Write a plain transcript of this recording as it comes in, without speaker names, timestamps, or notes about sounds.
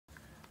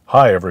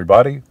Hi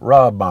everybody,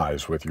 Rob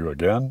Mize with you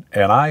again,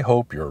 and I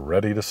hope you're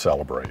ready to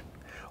celebrate.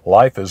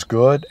 Life is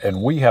good,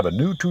 and we have a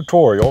new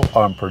tutorial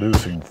on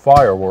producing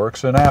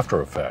fireworks in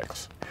After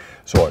Effects.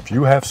 So if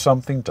you have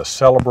something to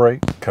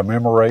celebrate,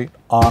 commemorate,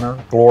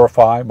 honor,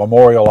 glorify,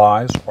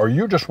 memorialize, or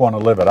you just want to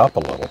live it up a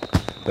little,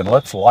 then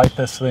let's light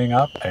this thing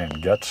up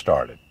and get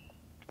started.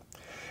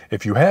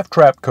 If you have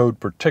Trapcode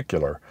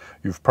Particular,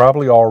 you've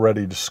probably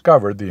already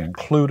discovered the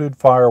included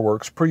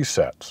fireworks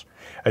presets,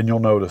 and you'll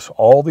notice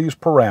all these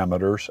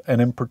parameters, and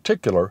in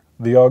particular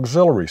the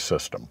auxiliary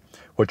system,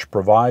 which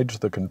provides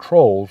the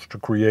controls to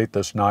create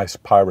this nice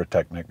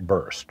pyrotechnic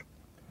burst.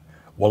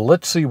 Well,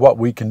 let's see what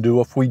we can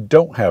do if we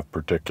don't have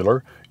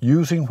Particular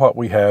using what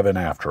we have in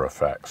After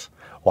Effects,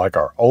 like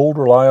our old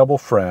reliable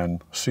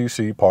friend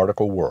CC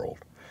Particle World,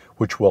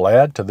 which we'll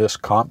add to this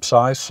comp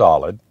size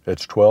solid.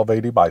 It's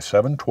 1280 by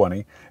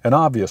 720, and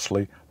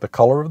obviously the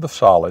color of the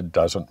solid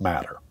doesn't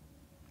matter.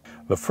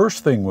 The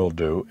first thing we'll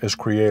do is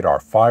create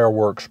our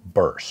fireworks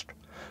burst.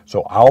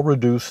 So I'll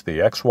reduce the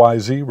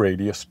XYZ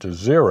radius to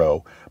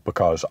 0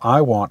 because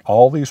I want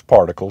all these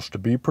particles to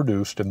be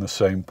produced in the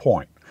same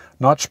point,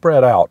 not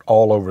spread out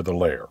all over the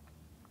layer.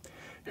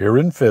 Here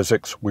in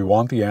physics, we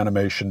want the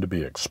animation to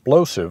be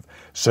explosive,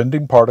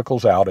 sending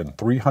particles out in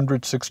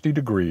 360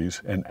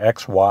 degrees in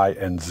X, Y,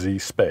 and Z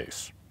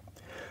space.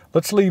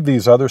 Let's leave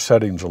these other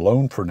settings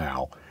alone for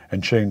now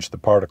and change the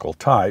particle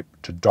type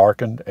to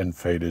darkened and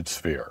faded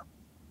sphere.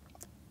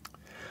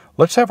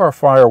 Let's have our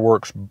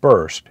fireworks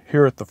burst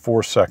here at the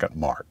 4-second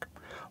mark.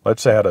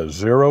 Let's add a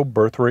 0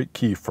 birth rate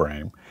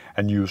keyframe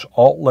and use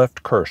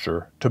Alt-left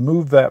cursor to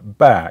move that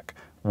back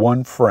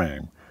 1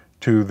 frame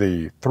to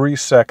the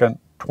 3-second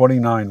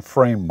 29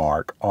 frame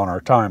mark on our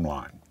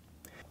timeline.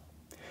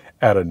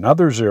 Add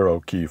another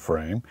 0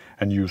 keyframe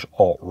and use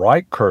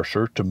Alt-right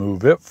cursor to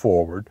move it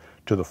forward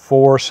to the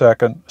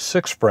 4-second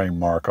 6 frame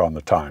mark on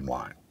the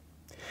timeline.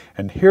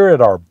 And here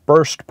at our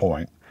burst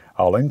point,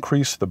 I'll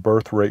increase the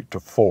birth rate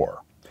to 4.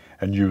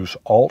 And use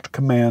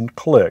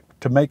Alt-Command-Click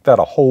to make that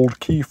a hold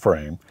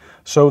keyframe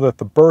so that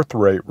the birth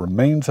rate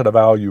remains at a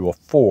value of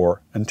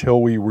 4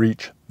 until we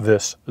reach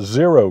this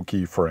 0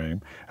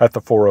 keyframe at the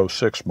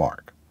 406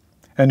 mark.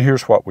 And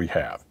here's what we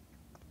have.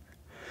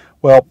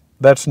 Well,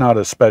 that's not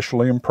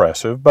especially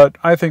impressive, but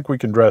I think we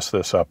can dress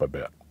this up a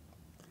bit.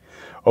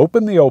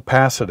 Open the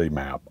opacity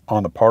map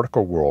on the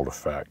particle world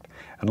effect,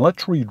 and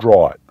let's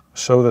redraw it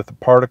so that the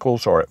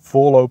particles are at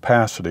full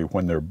opacity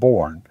when they're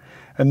born,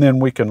 and then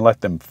we can let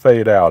them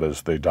fade out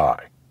as they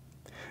die.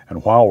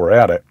 And while we're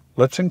at it,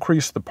 let's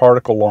increase the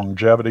particle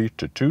longevity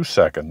to 2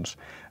 seconds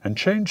and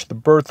change the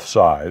birth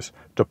size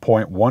to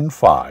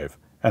 0.15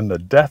 and the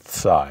death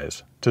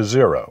size to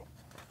 0.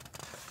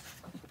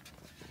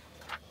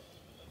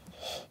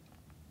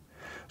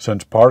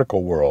 Since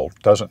Particle World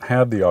doesn't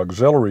have the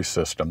auxiliary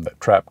system that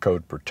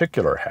Trapcode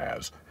Particular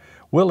has,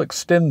 we'll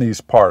extend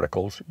these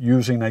particles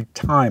using a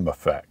time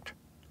effect.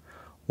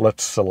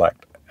 Let's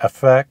select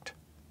Effect,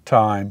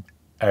 Time,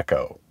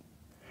 Echo.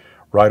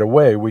 Right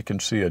away we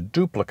can see a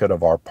duplicate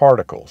of our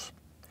particles.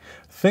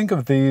 Think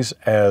of these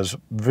as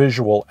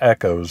visual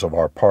echoes of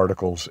our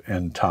particles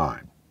in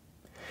time.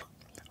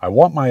 I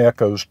want my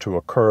echoes to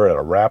occur at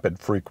a rapid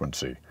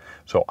frequency,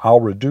 so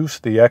I'll reduce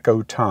the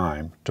echo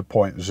time to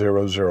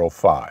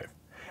 0.005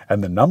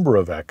 and the number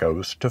of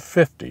echoes to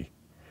 50,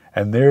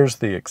 and there's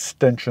the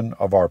extension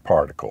of our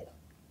particle.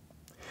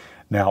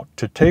 Now,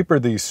 to taper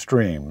these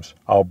streams,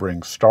 I'll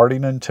bring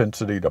starting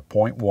intensity to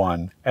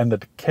 0.1 and the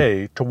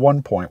decay to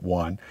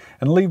 1.1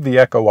 and leave the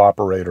echo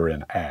operator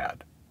in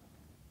add.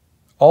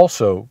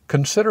 Also,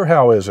 consider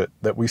how is it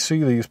that we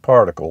see these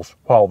particles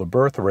while the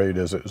birth rate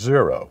is at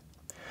 0.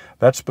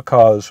 That's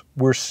because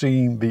we're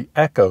seeing the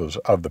echoes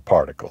of the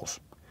particles.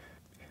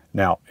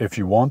 Now, if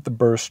you want the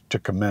burst to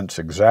commence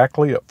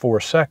exactly at 4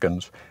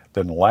 seconds,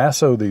 then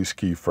lasso these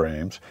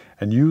keyframes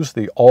and use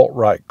the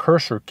Alt-right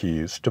cursor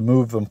keys to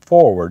move them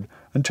forward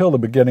until the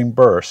beginning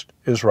burst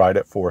is right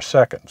at 4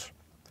 seconds.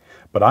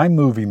 But I'm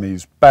moving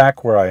these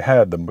back where I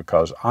had them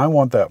because I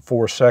want that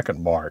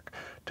 4-second mark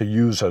to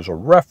use as a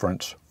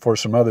reference for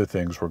some other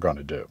things we're going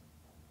to do.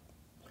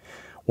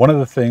 One of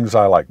the things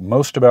I like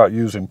most about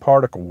using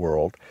Particle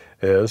World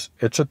is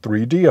it's a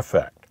 3D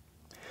effect.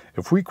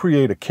 If we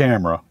create a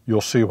camera,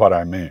 you'll see what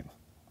I mean.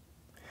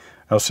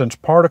 Now, since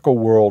Particle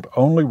World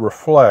only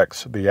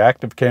reflects the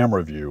active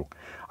camera view,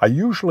 I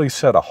usually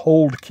set a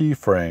hold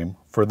keyframe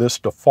for this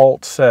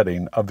default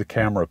setting of the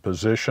camera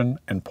position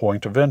and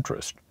point of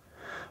interest,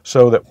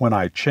 so that when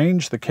I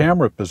change the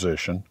camera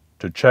position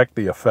to check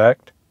the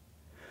effect,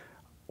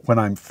 when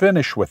I'm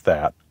finished with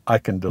that, I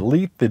can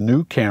delete the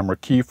new camera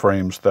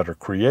keyframes that are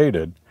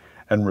created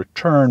and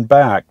return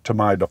back to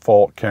my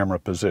default camera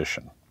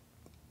position.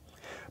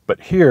 But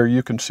here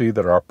you can see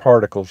that our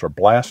particles are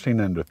blasting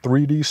into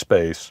 3D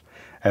space,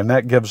 and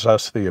that gives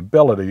us the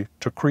ability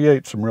to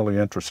create some really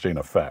interesting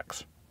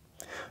effects.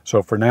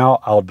 So for now,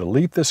 I'll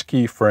delete this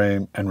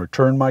keyframe and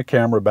return my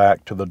camera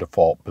back to the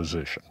default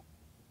position.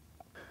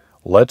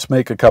 Let's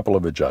make a couple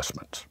of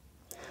adjustments.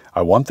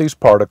 I want these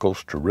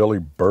particles to really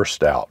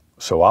burst out,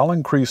 so I'll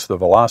increase the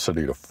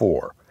velocity to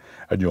 4,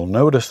 and you'll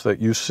notice that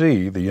you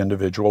see the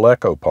individual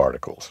echo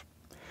particles.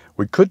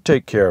 We could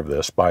take care of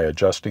this by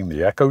adjusting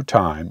the echo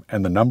time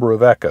and the number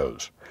of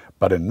echoes,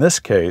 but in this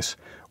case,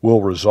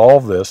 we'll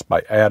resolve this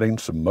by adding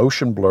some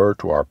motion blur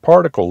to our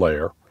particle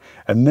layer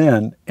and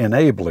then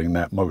enabling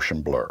that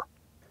motion blur.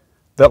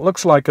 That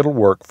looks like it'll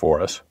work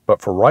for us,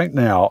 but for right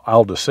now,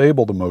 I'll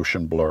disable the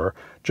motion blur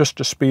just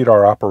to speed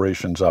our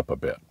operations up a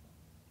bit.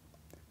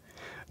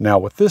 Now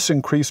with this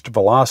increased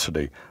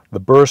velocity, the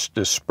burst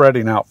is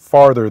spreading out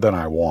farther than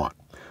I want,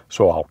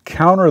 so I'll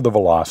counter the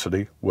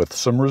velocity with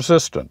some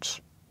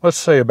resistance, let's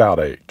say about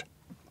 8.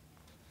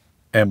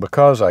 And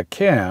because I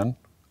can,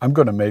 I'm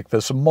going to make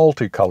this a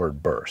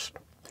multicolored burst.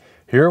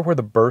 Here where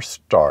the burst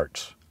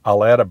starts,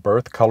 I'll add a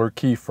birth color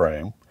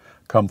keyframe,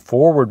 come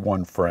forward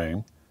 1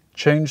 frame,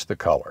 change the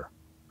color,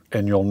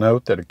 and you'll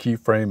note that a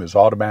keyframe is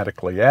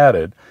automatically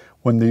added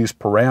when these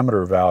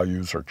parameter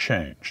values are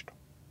changed.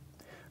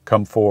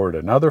 Come forward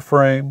another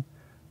frame,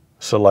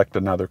 select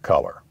another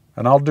color,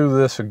 and I'll do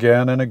this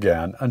again and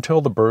again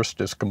until the burst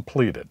is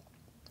completed.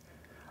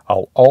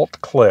 I'll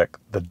Alt-click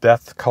the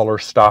depth color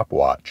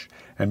stopwatch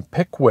and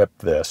pick whip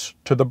this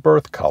to the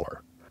birth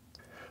color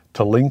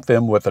to link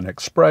them with an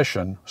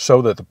expression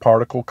so that the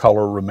particle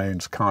color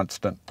remains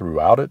constant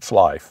throughout its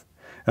life,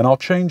 and I'll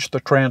change the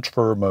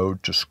transfer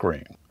mode to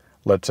screen.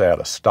 Let's add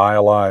a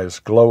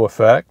stylized glow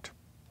effect.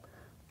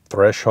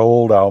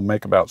 Threshold I'll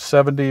make about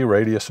 70,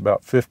 radius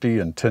about 50,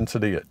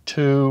 intensity at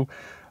 2.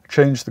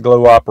 Change the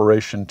glow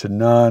operation to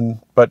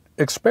none, but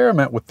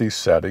experiment with these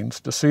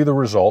settings to see the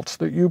results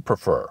that you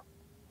prefer.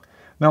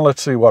 Now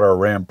let's see what our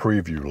RAM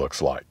preview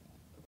looks like.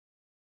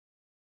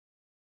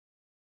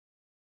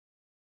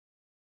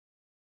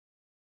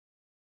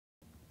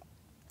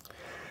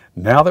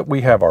 Now that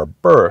we have our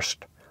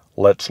burst,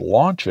 let's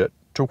launch it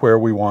to where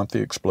we want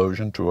the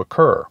explosion to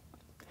occur.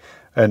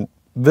 And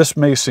this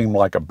may seem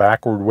like a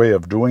backward way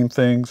of doing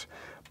things,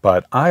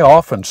 but I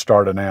often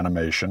start an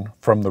animation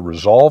from the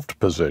resolved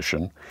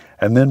position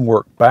and then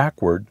work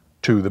backward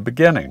to the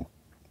beginning.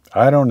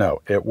 I don't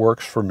know, it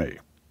works for me.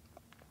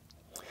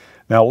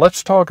 Now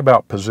let's talk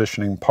about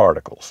positioning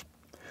particles.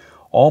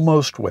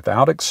 Almost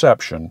without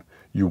exception,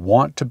 you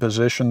want to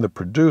position the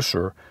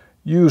producer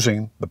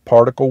using the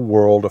particle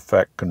world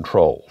effect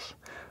controls,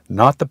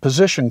 not the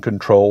position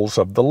controls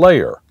of the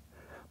layer,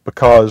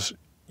 because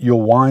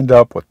you'll wind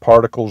up with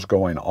particles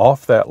going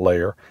off that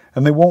layer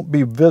and they won't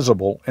be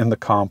visible in the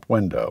comp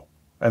window,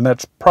 and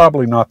that's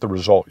probably not the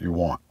result you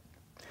want.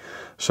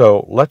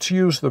 So let's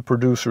use the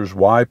producer's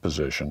Y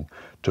position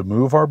to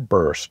move our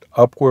burst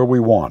up where we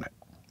want it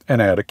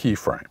and add a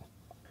keyframe.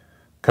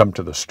 Come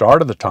to the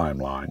start of the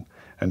timeline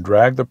and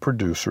drag the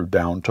producer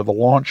down to the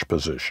launch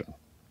position.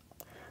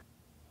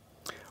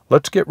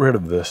 Let's get rid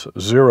of this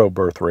 0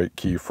 birth rate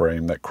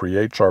keyframe that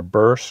creates our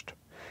burst,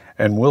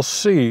 and we'll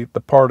see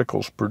the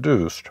particles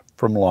produced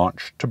from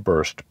launch to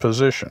burst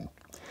position.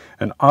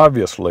 And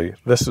obviously,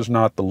 this is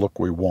not the look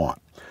we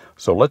want.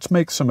 So let's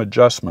make some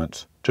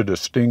adjustments to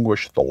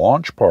distinguish the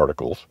launch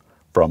particles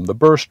from the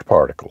burst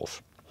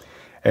particles.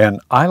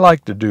 And I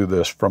like to do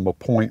this from a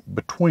point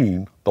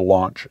between the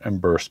launch and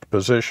burst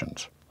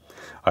positions.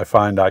 I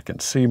find I can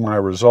see my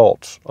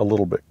results a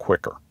little bit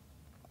quicker.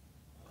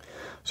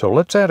 So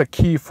let's add a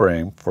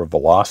keyframe for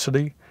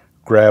velocity,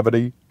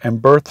 gravity,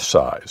 and birth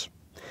size,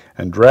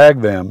 and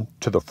drag them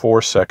to the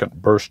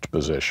 4-second burst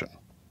position.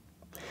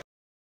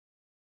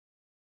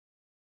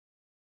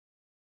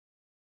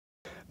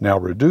 Now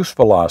reduce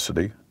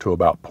velocity to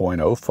about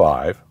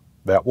 0.05.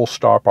 That will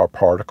stop our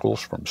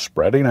particles from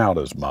spreading out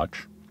as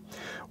much.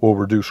 We'll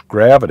reduce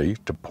gravity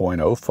to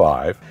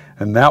 0.05,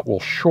 and that will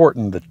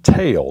shorten the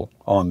tail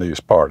on these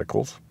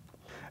particles,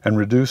 and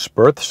reduce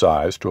birth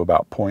size to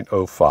about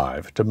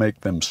 0.05 to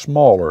make them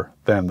smaller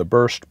than the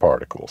burst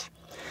particles.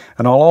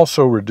 And I'll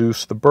also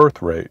reduce the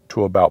birth rate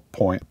to about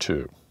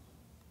 0.2.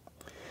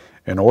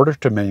 In order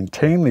to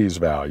maintain these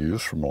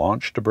values from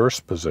launch to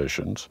burst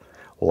positions,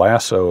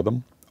 lasso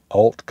them,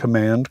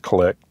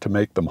 Alt-Command-click to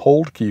make them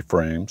hold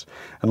keyframes,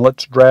 and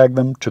let's drag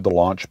them to the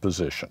launch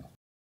position.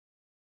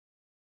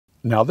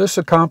 Now this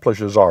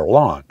accomplishes our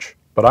launch,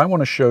 but I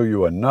want to show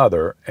you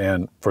another,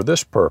 and for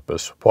this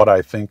purpose, what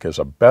I think is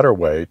a better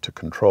way to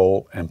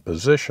control and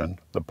position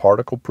the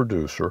particle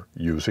producer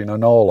using a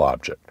null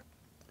object.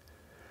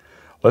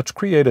 Let's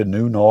create a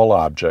new null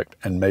object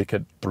and make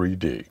it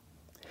 3D.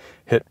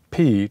 Hit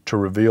P to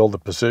reveal the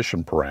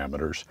position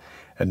parameters,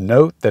 and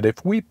note that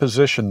if we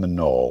position the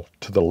null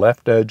to the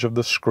left edge of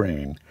the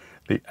screen,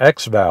 the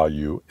X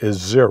value is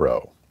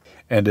 0,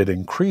 and it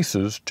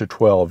increases to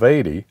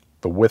 1280,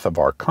 the width of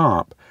our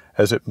comp,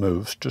 as it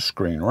moves to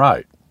screen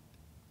right.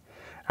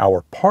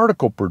 Our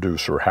particle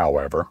producer,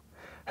 however,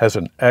 has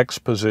an X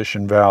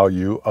position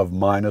value of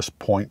minus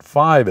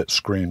 0.5 at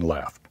screen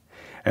left,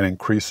 and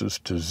increases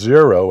to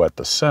 0 at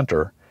the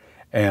center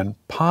and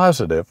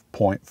positive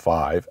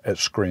 0.5 at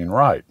screen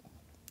right.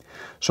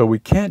 So we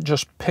can't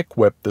just pick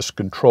whip this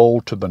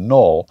control to the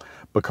null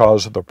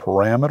because the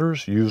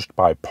parameters used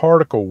by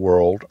particle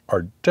world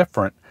are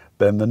different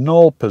than the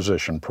null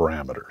position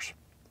parameters.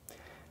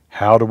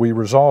 How do we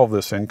resolve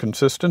this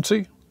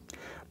inconsistency?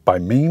 by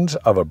means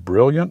of a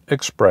brilliant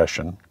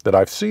expression that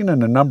I've seen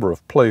in a number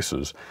of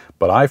places,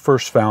 but I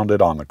first found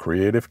it on the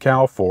Creative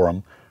Cow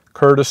forum,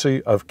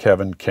 courtesy of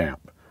Kevin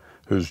Camp,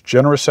 whose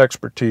generous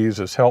expertise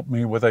has helped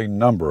me with a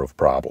number of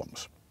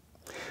problems.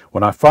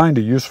 When I find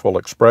a useful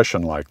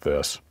expression like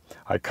this,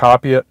 I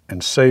copy it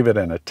and save it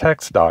in a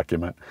text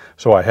document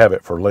so I have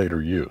it for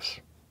later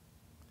use.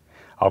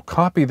 I'll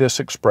copy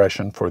this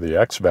expression for the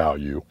X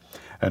value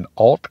and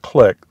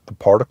Alt-click the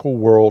particle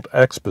world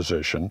X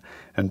position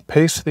and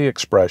paste the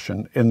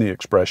expression in the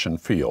expression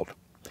field.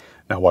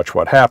 Now watch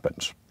what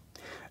happens.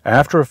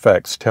 After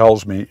Effects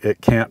tells me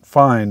it can't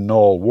find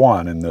null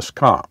 1 in this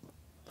comp.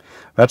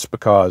 That's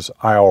because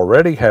I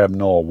already have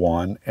null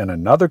 1 in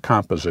another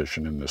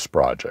composition in this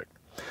project.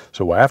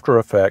 So After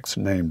Effects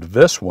named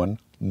this one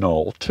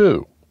null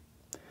 2.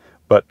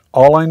 But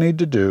all I need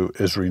to do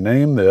is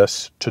rename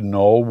this to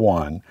null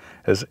 1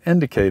 as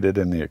indicated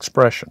in the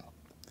expression.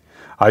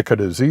 I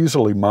could as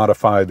easily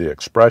modify the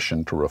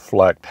expression to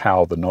reflect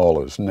how the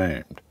null is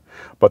named.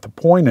 But the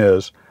point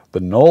is,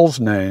 the null's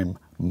name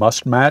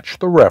must match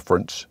the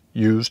reference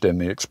used in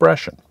the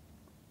expression.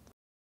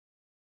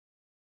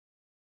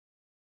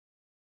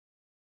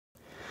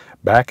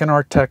 Back in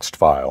our text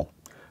file,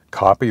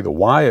 copy the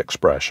Y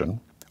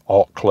expression,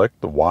 Alt-click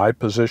the Y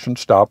position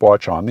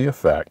stopwatch on the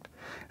effect,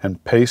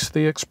 and paste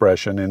the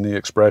expression in the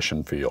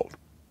expression field.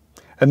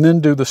 And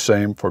then do the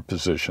same for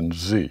position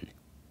Z.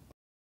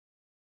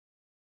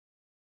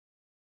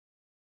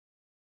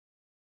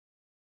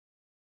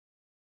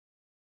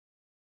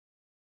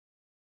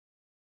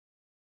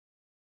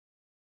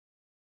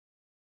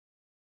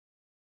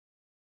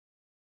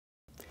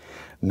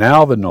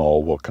 Now the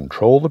null will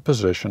control the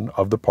position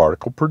of the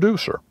particle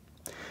producer.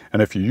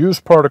 And if you use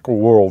Particle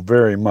World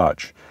very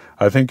much,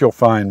 I think you'll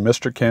find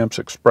Mr. Camp's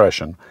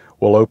expression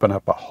will open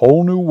up a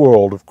whole new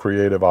world of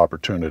creative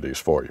opportunities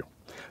for you.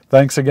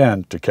 Thanks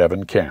again to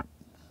Kevin Camp.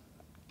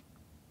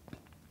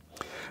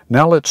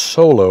 Now let's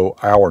solo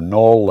our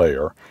null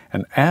layer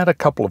and add a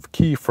couple of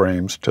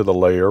keyframes to the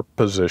layer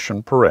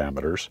position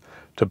parameters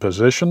to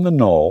position the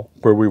null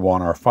where we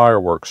want our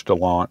fireworks to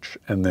launch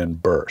and then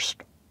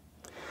burst.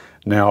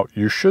 Now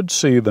you should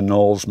see the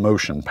null's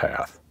motion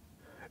path.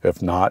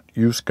 If not,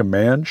 use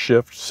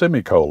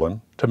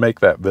Command-Shift-semicolon to make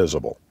that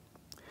visible.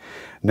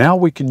 Now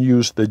we can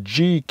use the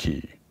G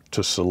key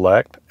to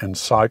select and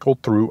cycle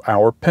through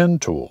our pen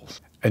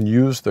tools and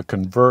use the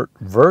Convert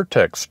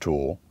Vertex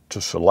tool to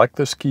select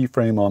this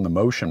keyframe on the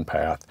motion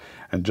path,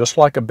 and just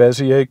like a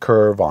Bezier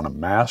curve on a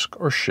mask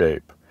or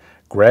shape,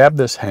 grab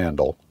this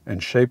handle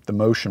and shape the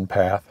motion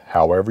path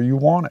however you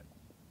want it.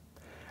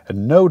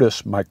 And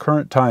notice my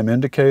current time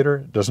indicator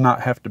does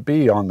not have to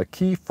be on the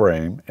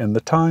keyframe in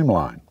the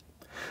timeline.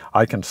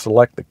 I can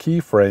select the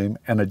keyframe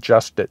and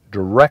adjust it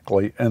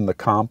directly in the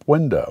comp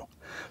window.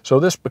 So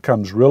this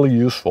becomes really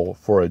useful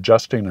for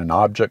adjusting an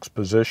object's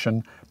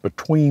position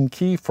between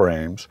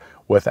keyframes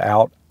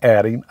without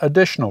adding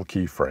additional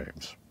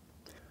keyframes.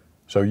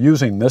 So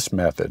using this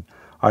method,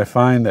 I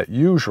find that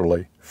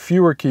usually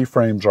fewer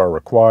keyframes are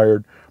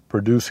required,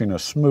 producing a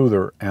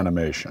smoother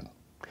animation.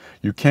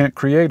 You can't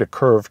create a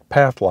curved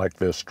path like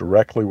this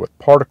directly with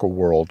Particle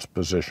World's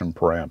position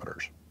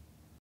parameters.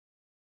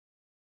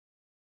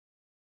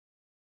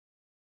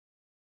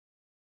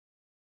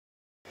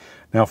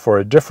 Now for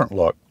a different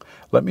look,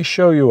 let me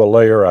show you a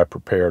layer I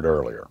prepared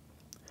earlier.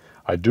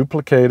 I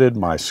duplicated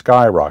my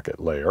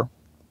skyrocket layer,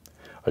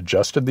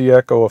 adjusted the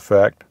echo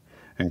effect,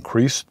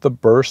 increased the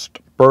burst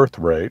birth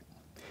rate,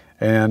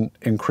 and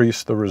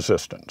increased the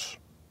resistance.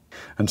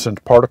 And since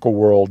Particle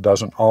World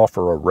doesn't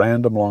offer a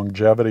random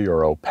longevity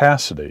or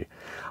opacity,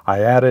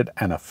 I added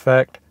an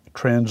effect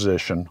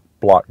transition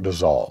block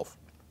dissolve.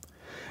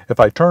 If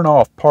I turn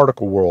off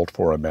Particle World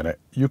for a minute,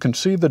 you can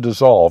see the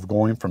dissolve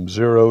going from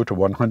 0 to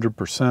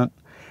 100%,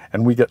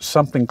 and we get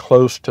something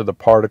close to the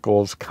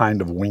particles kind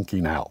of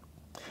winking out.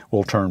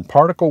 We'll turn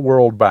Particle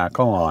World back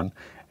on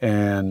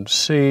and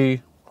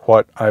see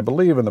what I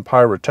believe in the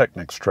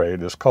pyrotechnics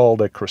trade is called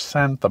a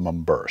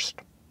chrysanthemum burst.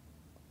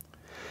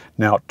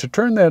 Now, to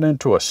turn that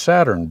into a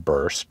Saturn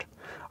burst,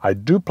 I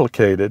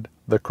duplicated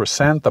the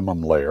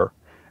chrysanthemum layer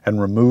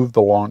and removed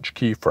the launch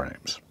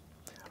keyframes.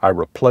 I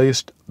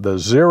replaced the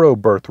 0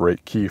 birth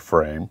rate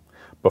keyframe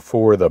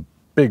before the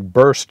big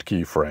burst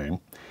keyframe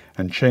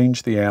and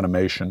changed the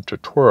animation to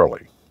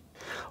twirly.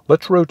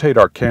 Let's rotate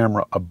our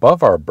camera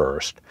above our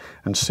burst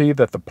and see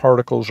that the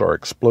particles are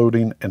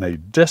exploding in a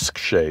disk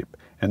shape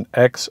in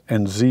X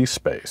and Z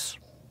space.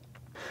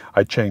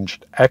 I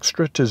changed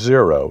extra to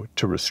 0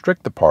 to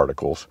restrict the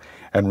particles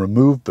and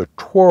removed the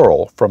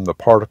twirl from the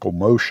particle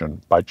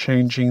motion by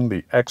changing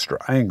the extra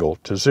angle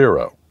to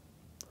 0.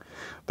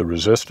 The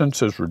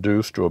resistance is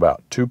reduced to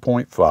about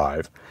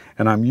 2.5,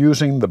 and I'm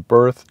using the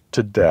birth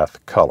to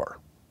death color.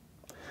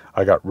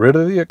 I got rid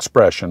of the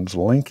expressions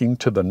linking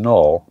to the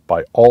null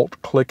by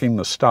Alt-clicking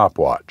the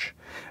stopwatch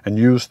and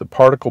used the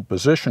particle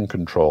position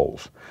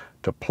controls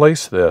to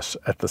place this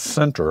at the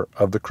center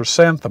of the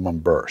chrysanthemum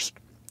burst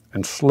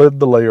and slid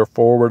the layer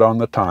forward on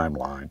the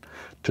timeline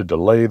to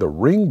delay the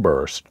ring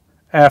burst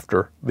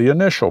after the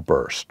initial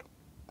burst.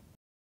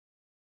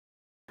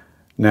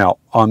 Now,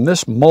 on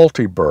this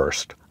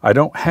multi-burst, I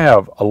don't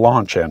have a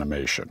launch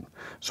animation,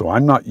 so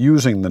I'm not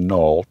using the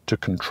null to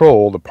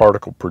control the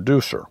particle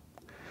producer.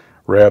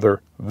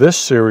 Rather, this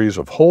series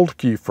of hold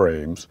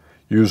keyframes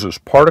uses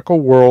particle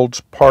world's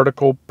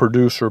particle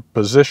producer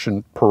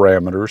position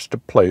parameters to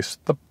place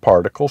the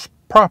particles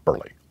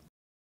properly.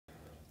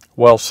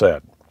 Well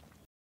said.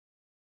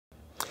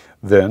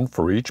 Then,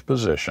 for each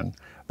position,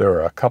 there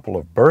are a couple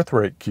of birth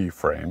rate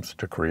keyframes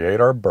to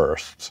create our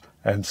bursts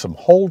and some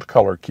hold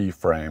color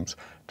keyframes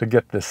to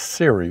get this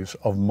series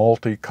of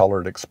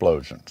multicolored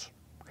explosions.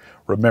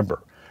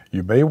 Remember,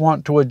 you may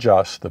want to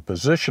adjust the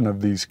position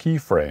of these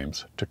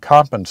keyframes to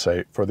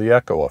compensate for the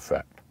echo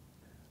effect.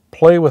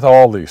 Play with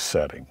all these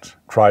settings.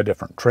 Try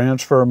different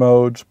transfer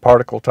modes,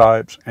 particle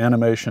types,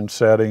 animation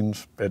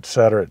settings,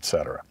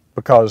 etc.,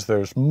 because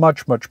there's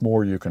much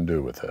more you can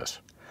do with this.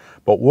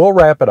 But we'll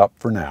wrap it up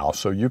for now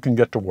so you can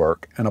get to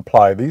work and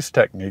apply these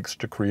techniques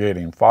to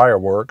creating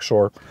fireworks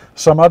or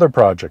some other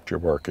project you're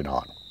working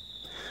on.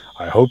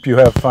 I hope you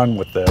have fun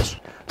with this.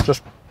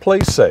 Just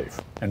play safe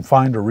and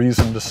find a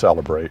reason to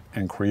celebrate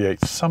and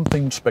create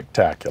something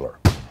spectacular.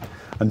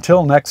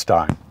 Until next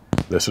time,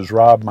 this is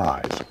Rob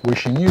Mize,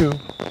 wishing you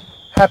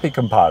happy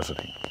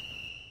compositing.